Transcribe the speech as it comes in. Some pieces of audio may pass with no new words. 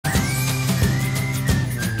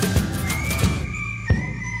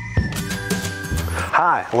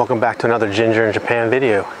Hi, and welcome back to another Ginger in Japan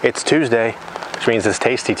video. It's Tuesday, which means it's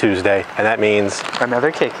Tasty Tuesday, and that means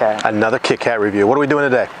another Kit Kat. Another Kit Kat review. What are we doing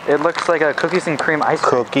today? It looks like a cookies and cream ice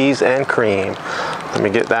cream. Cookies and cream. Let me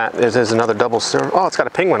get that. This is another double serve. Oh, it's got a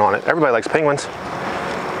penguin on it. Everybody likes penguins.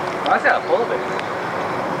 Oh, it's got a polar bear.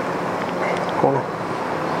 Hold on.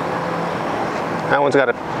 That one's got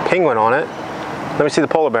a penguin on it. Let me see the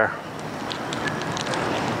polar bear.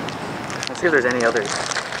 Let's see if there's any others.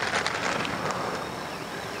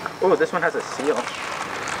 Oh, this one has a seal.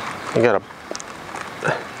 You got a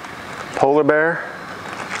polar bear.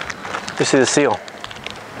 You see the seal.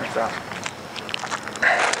 What's that?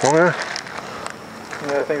 Oh, yeah.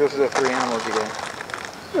 Yeah, I think those are the three animals you get.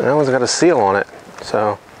 That one's got a seal on it.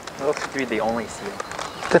 So that looks to be the only seal.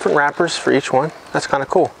 Different wrappers for each one. That's kind of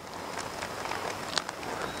cool.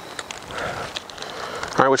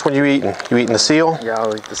 All right, which one are you eating? You eating the seal? Yeah,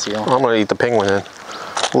 I'll eat the seal. I'm gonna eat the penguin then.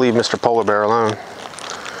 Leave Mr. Polar Bear alone.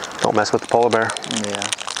 Don't mess with the polar bear. Yeah.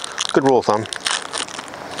 Good rule of thumb.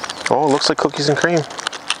 Oh, it looks like cookies and cream.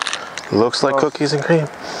 Looks like cookies and cream.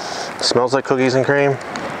 Smells like cookies and cream.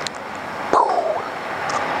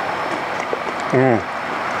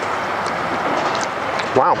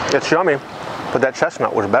 Wow, it's yummy, but that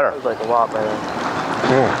chestnut was better. It was like a lot better.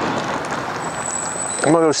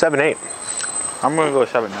 I'm gonna go 7-8. I'm gonna go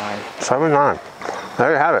 7-9. 7-9.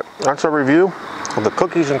 There you have it. That's our review of the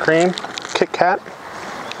cookies and cream Kit Kat.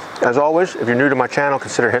 As always, if you're new to my channel,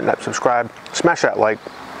 consider hitting that subscribe, smash that like,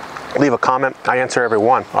 leave a comment. I answer every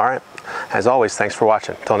one, all right? As always, thanks for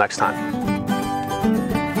watching. Till next time.